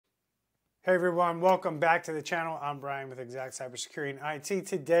Hey everyone, welcome back to the channel. I'm Bryan with Exact Cybersecurity and IT.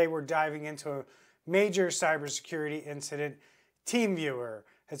 Today we're diving into a major cybersecurity incident. TeamViewer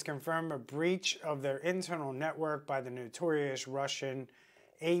has confirmed a breach of their internal network by the notorious Russian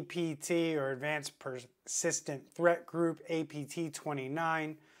APT, or Advanced Persistent Threat Group,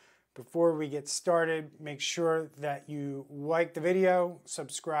 APT29. Before we get started, make sure that you like the video,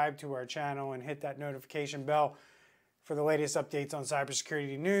 subscribe to our channel, and hit that notification bell for the latest updates on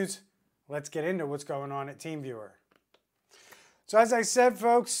cybersecurity news. Let's get into what's going on at TeamViewer. So as I said,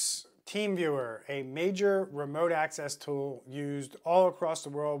 folks, TeamViewer, a major remote access tool used all across the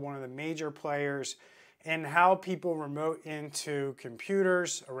world, one of the major players in how people remote into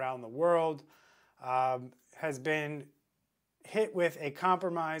computers around the world, has been hit with a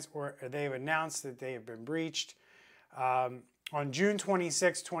compromise, or they've announced that they have been breached. On June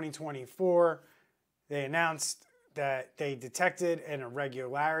 26, 2024, they announced that they detected an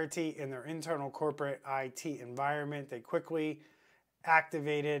irregularity in their internal corporate IT environment. They quickly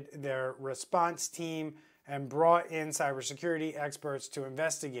activated their response team and brought in cybersecurity experts to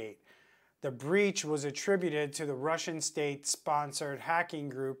investigate. The breach was attributed to the Russian state-sponsored hacking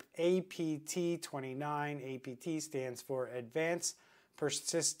group APT29. APT stands for Advanced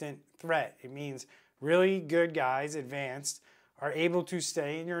Persistent Threat. It means really good guys, advanced, are able to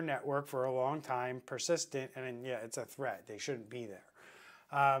stay in your network for a long time, persistent, and yeah, it's a threat. They shouldn't be there.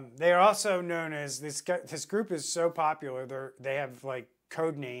 They are also known as, this group is so popular, they have like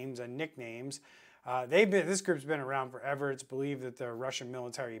code names and nicknames. This group's been around forever. It's believed that they're Russian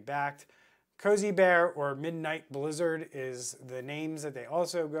military backed. Cozy Bear or Midnight Blizzard is the names that they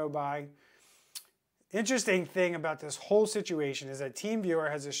also go by. Interesting thing about this whole situation is that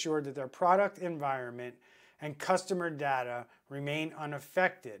TeamViewer has assured that their product environment and customer data remain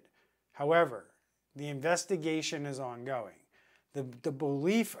unaffected. However, the investigation is ongoing. The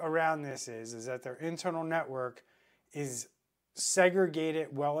belief around this is that their internal network is segregated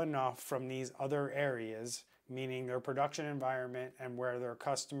well enough from these other areas, meaning their production environment and where their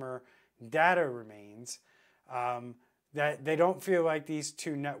customer data remains, that they don't feel like these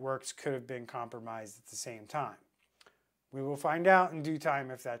two networks could have been compromised at the same time. We will find out in due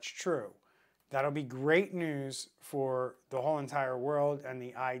time if that's true. That'll be great news for the whole entire world and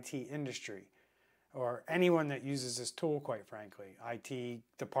the IT industry, or anyone that uses this tool, quite frankly, IT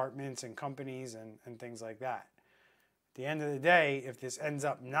departments and companies and things like that. At the end of the day, if this ends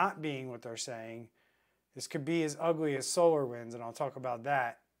up not being what they're saying, this could be as ugly as SolarWinds, and I'll talk about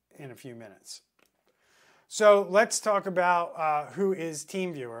that in a few minutes. So let's talk about who is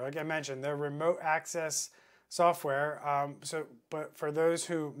TeamViewer. Like I mentioned, they're remote access software. But for those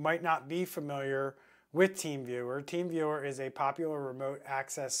who might not be familiar with TeamViewer, TeamViewer is a popular remote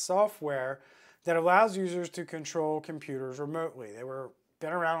access software that allows users to control computers remotely.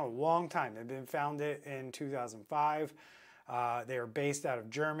 Been around a long time. They've been founded in 2005. They are based out of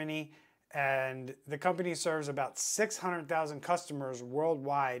Germany, and the company serves about 600,000 customers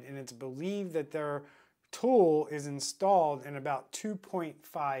worldwide, and it's believed that their tool is installed in about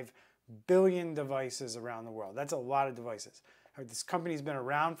 2.5 billion devices around the world. That's a lot of devices. This company's been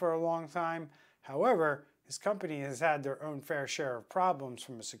around for a long time. However, this company has had their own fair share of problems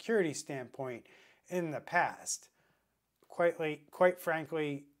from a security standpoint in the past. Quite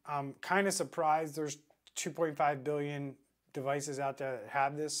frankly, I'm kind of surprised there's 2.5 billion devices out there that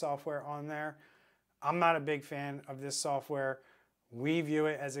have this software on there. I'm not a big fan of this software. We view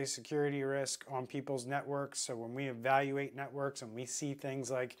it as a security risk on people's networks. So when we evaluate networks and we see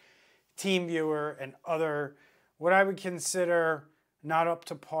things like TeamViewer and other, what I would consider not up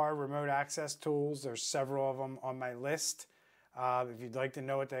to par remote access tools, there's several of them on my list. If you'd like to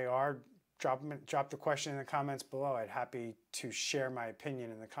know what they are, drop the question in the comments below. I'd happy to share my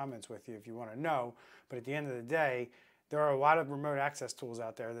opinion in the comments with you if you want to know. But at the end of the day, there are a lot of remote access tools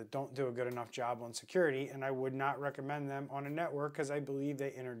out there that don't do a good enough job on security, and I would not recommend them on a network because I believe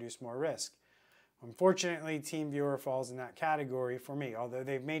they introduce more risk. Unfortunately, TeamViewer falls in that category for me. Although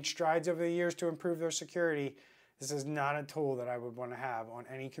they've made strides over the years to improve their security, this is not a tool that I would want to have on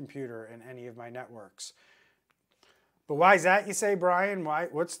any computer in any of my networks. But why is that, you say, Brian?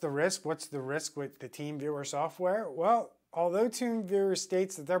 What's the risk? What's the risk with the TeamViewer software? Well, although TeamViewer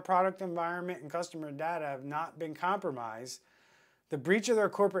states that their product environment and customer data have not been compromised, the breach of their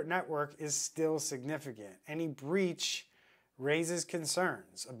corporate network is still significant. Any breach raises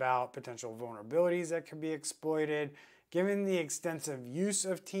concerns about potential vulnerabilities that could be exploited. Given the extensive use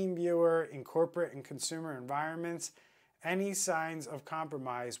of TeamViewer in corporate and consumer environments, any signs of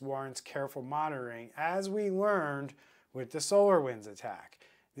compromise warrants careful monitoring, as we learned with the SolarWinds attack.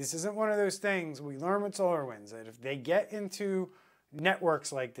 This isn't one of those things we learn with SolarWinds, that if they get into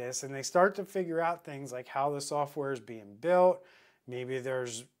networks like this and they start to figure out things like how the software is being built, maybe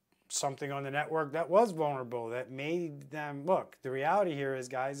there's something on the network that was vulnerable that made them look. The reality here is,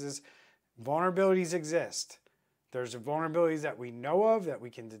 guys, is vulnerabilities exist. There's vulnerabilities that we know of that we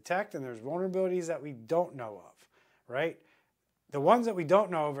can detect, and there's vulnerabilities that we don't know of, right? The ones that we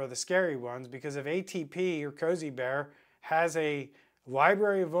don't know of are the scary ones, because if ATP or Cozy Bear has a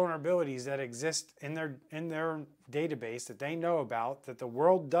library of vulnerabilities that exist in their database that they know about that the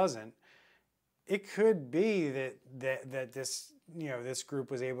world doesn't, it could be that this this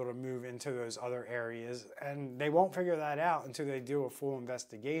group was able to move into those other areas, and they won't figure that out until they do a full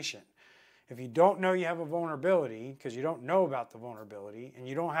investigation. If you don't know you have a vulnerability because you don't know about the vulnerability and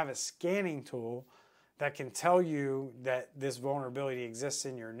you don't have a scanning tool that can tell you that this vulnerability exists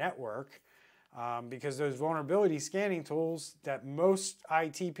in your network, because those vulnerability scanning tools that most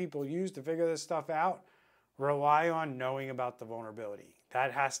IT people use to figure this stuff out rely on knowing about the vulnerability.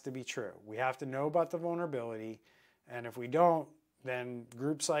 That has to be true. We have to know about the vulnerability, and if we don't, then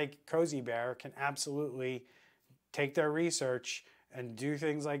groups like Cozy Bear can absolutely take their research and do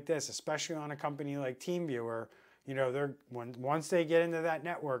things like this, especially on a company like TeamViewer. Once they get into that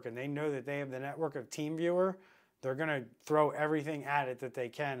network and they know that they have the network of TeamViewer, they're going to throw everything at it that they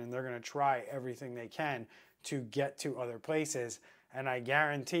can, and they're going to try everything they can to get to other places. And I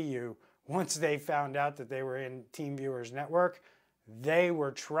guarantee you, once they found out that they were in TeamViewer's network, they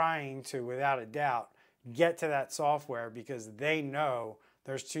were trying to, without a doubt, get to that software because they know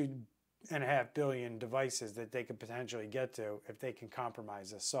there's 2.5 billion devices that they could potentially get to if they can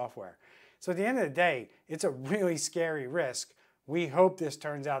compromise this software. So at the end of the day, it's a really scary risk. We hope this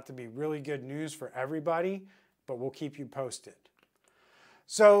turns out to be really good news for everybody, but we'll keep you posted.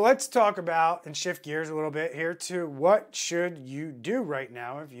 So let's talk about and shift gears a little bit here to what should you do right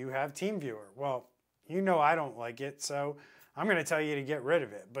now if you have TeamViewer. Well, I don't like it, so I'm going to tell you to get rid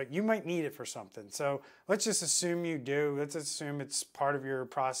of it, but you might need it for something. So let's just assume you do. Let's assume it's part of your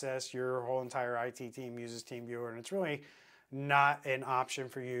process. Your whole entire IT team uses TeamViewer, and it's really not an option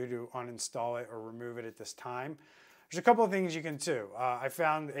for you to uninstall it or remove it at this time. There's a couple of things you can do. I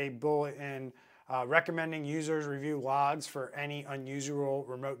found a bullet in recommending users review logs for any unusual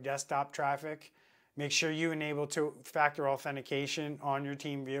remote desktop traffic. Make sure you enable two-factor authentication on your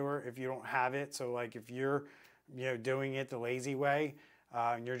TeamViewer if you don't have it. So like if you're doing it the lazy way,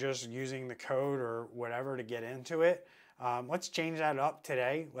 and you're just using the code or whatever to get into it, let's change that up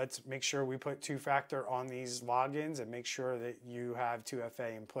today. Let's make sure we put two-factor on these logins and make sure that you have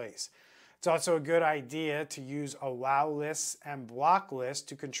 2FA in place. It's also a good idea to use allow lists and block lists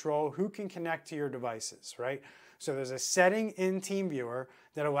to control who can connect to your devices, right? So there's a setting in TeamViewer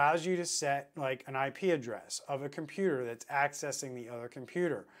that allows you to set like an IP address of a computer that's accessing the other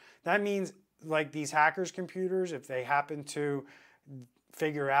computer. That means like these hackers' computers, if they happen to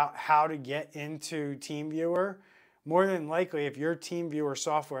figure out how to get into TeamViewer, more than likely if your TeamViewer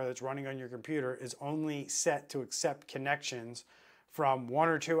software that's running on your computer is only set to accept connections from 1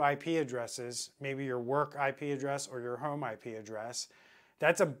 or 2 IP addresses, maybe your work IP address or your home IP address,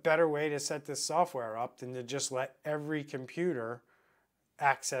 that's a better way to set this software up than to just let every computer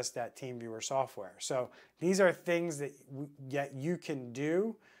access that TeamViewer software. So these are things that you can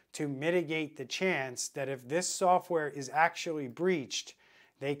do to mitigate the chance that if this software is actually breached,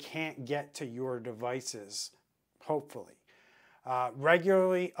 they can't get to your devices, hopefully.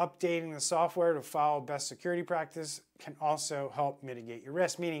 Regularly updating the software to follow best security practice can also help mitigate your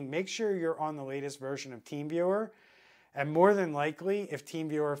risk, meaning make sure you're on the latest version of TeamViewer. And more than likely, if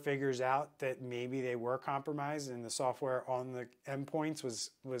TeamViewer figures out that maybe they were compromised and the software on the endpoints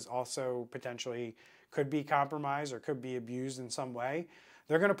was also potentially could be compromised or could be abused in some way,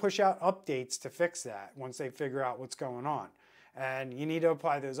 they're going to push out updates to fix that once they figure out what's going on. And you need to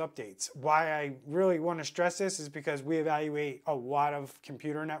apply those updates. Why I really want to stress this is because we evaluate a lot of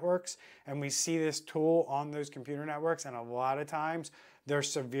computer networks and we see this tool on those computer networks, and a lot of times they're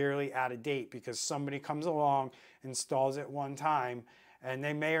severely out of date because somebody comes along, installs it one time, and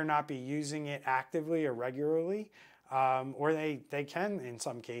they may or not be using it actively or regularly, or they can in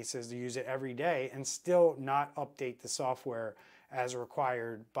some cases use it every day and still not update the software as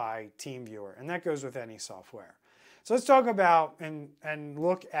required by TeamViewer. And that goes with any software. So let's talk about and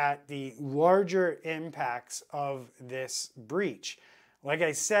look at the larger impacts of this breach. Like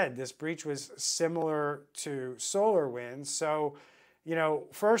I said, this breach was similar to SolarWinds. So,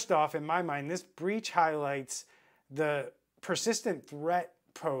 first off, in my mind, this breach highlights the persistent threat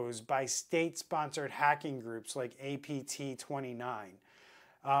posed by state-sponsored hacking groups like APT29.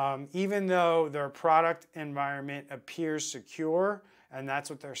 Even though their product environment appears secure, and that's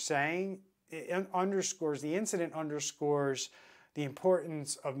what they're saying, the incident underscores the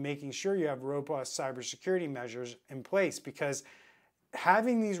importance of making sure you have robust cybersecurity measures in place, because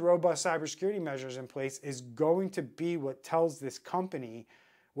having these robust cybersecurity measures in place is going to be what tells this company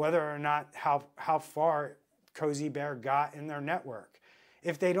whether or not how far Cozy Bear got in their network.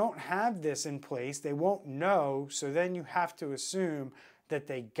 If they don't have this in place, they won't know, so then you have to assume that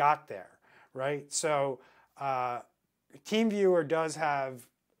they got there, right? So TeamViewer does have,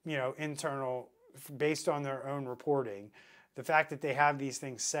 internal, based on their own reporting, the fact that they have these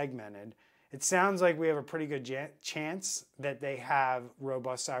things segmented. It sounds like we have a pretty good chance that they have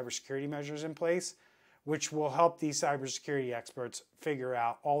robust cybersecurity measures in place, which will help these cybersecurity experts figure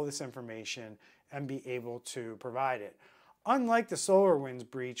out all this information and be able to provide it. Unlike the SolarWinds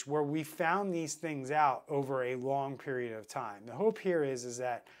breach, where we found these things out over a long period of time. The hope here is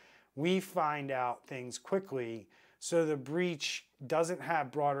that we find out things quickly so the breach doesn't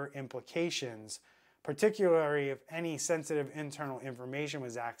have broader implications, particularly if any sensitive internal information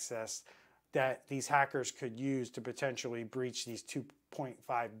was accessed that these hackers could use to potentially breach these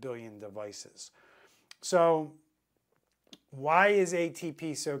 2.5 billion devices. So why is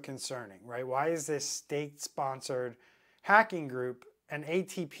ATP so concerning, right? Why is this state-sponsored hacking group and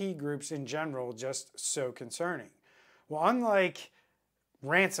ATP groups in general just so concerning? Well, unlike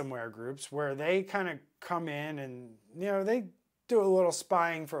ransomware groups where they kind of come in and, they do a little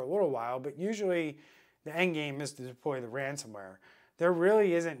spying for a little while, but usually the end game is to deploy the ransomware. There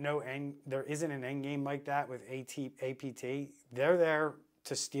really isn't an end game like that with APT. They're there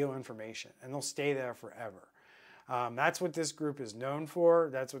to steal information, and they'll stay there forever. That's what this group is known for.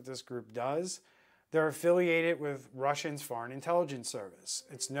 That's what this group does. They're affiliated with Russia's Foreign Intelligence Service.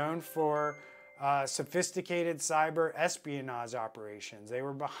 It's known for sophisticated cyber espionage operations. They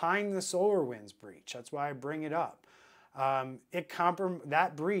were behind the SolarWinds breach. That's why I bring it up.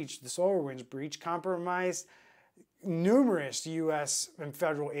 That breach, the SolarWinds breach, compromised numerous U.S. and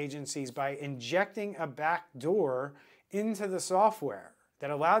federal agencies by injecting a backdoor into the software that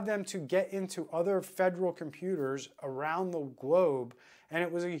allowed them to get into other federal computers around the globe. And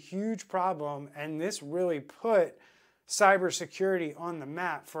it was a huge problem. And this really put cybersecurity on the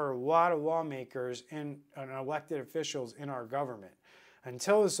map for a lot of lawmakers and elected officials in our government.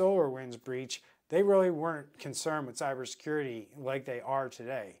 Until the SolarWinds breach, they really weren't concerned with cybersecurity like they are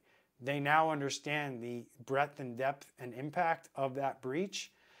today. They now understand the breadth and depth and impact of that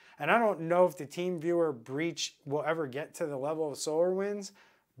breach. And I don't know if the TeamViewer breach will ever get to the level of SolarWinds,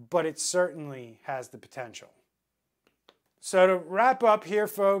 but it certainly has the potential. So to wrap up here,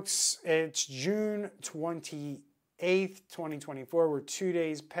 folks, it's June 28th, 2024. We're 2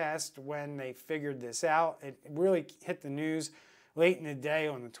 days past when they figured this out. It really hit the news late in the day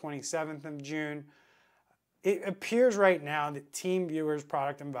on the 27th of June. It appears right now that TeamViewer's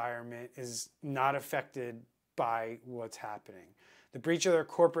product environment is not affected by what's happening. The breach of their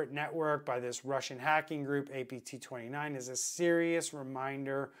corporate network by this Russian hacking group, APT29, is a serious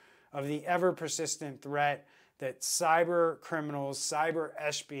reminder of the ever-persistent threat that cyber criminals, cyber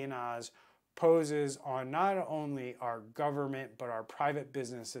espionage poses on not only our government, but our private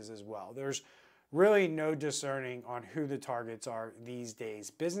businesses as well. There's really no discerning on who the targets are these days.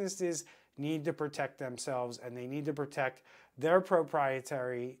 Businesses need to protect themselves, and they need to protect their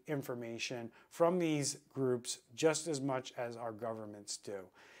proprietary information from these groups just as much as our governments do.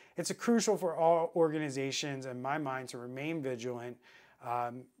 It's crucial for all organizations, in my mind, to remain vigilant,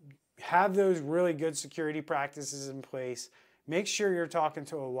 have those really good security practices in place. Make sure you're talking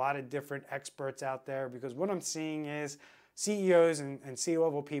to a lot of different experts out there, because what I'm seeing is CEOs and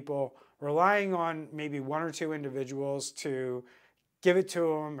C-level people relying on maybe one or two individuals to give it to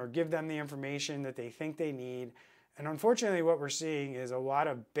them or give them the information that they think they need. And unfortunately, what we're seeing is a lot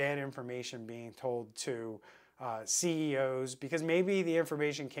of bad information being told to CEOs, because maybe the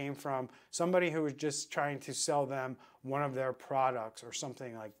information came from somebody who was just trying to sell them one of their products or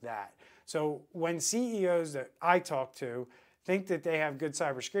something like that. So when CEOs that I talk to think that they have good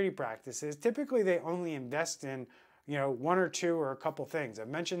cybersecurity practices, typically they only invest in one or two or a couple things. I've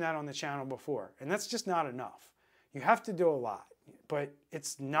mentioned that on the channel before, and that's just not enough. You have to do a lot, but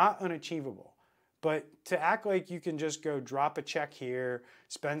it's not unachievable. But to act like you can just go drop a check here,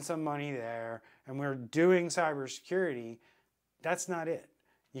 spend some money there, and we're doing cybersecurity, that's not it.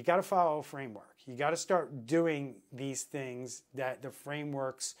 You got to follow a framework. You got to start doing these things that the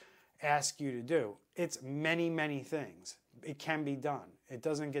frameworks ask you to do. It's many, many things. It can be done. It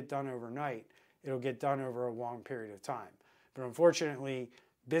doesn't get done overnight. It'll get done over a long period of time. But unfortunately,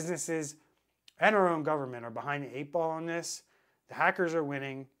 businesses and our own government are behind the eight ball on this. The hackers are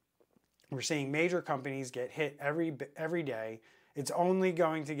winning. We're seeing major companies get hit every day. It's only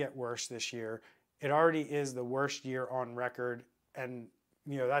going to get worse this year. It already is the worst year on record and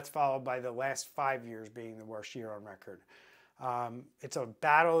that's followed by the last 5 years being the worst year on record. It's a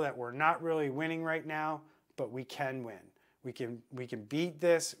battle that we're not really winning right now, but we can win. We can beat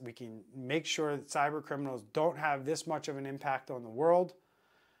this. We can make sure that cyber criminals don't have this much of an impact on the world.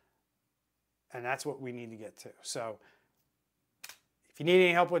 And that's what we need to get to. So if you need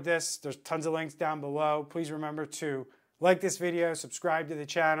any help with this, there's tons of links down below. Please remember to like this video, subscribe to the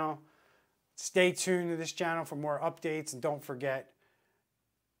channel, stay tuned to this channel for more updates, and don't forget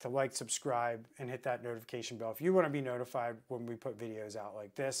to like, subscribe, and hit that notification bell if you want to be notified when we put videos out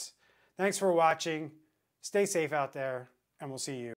like this. Thanks for watching. Stay safe out there, and we'll see you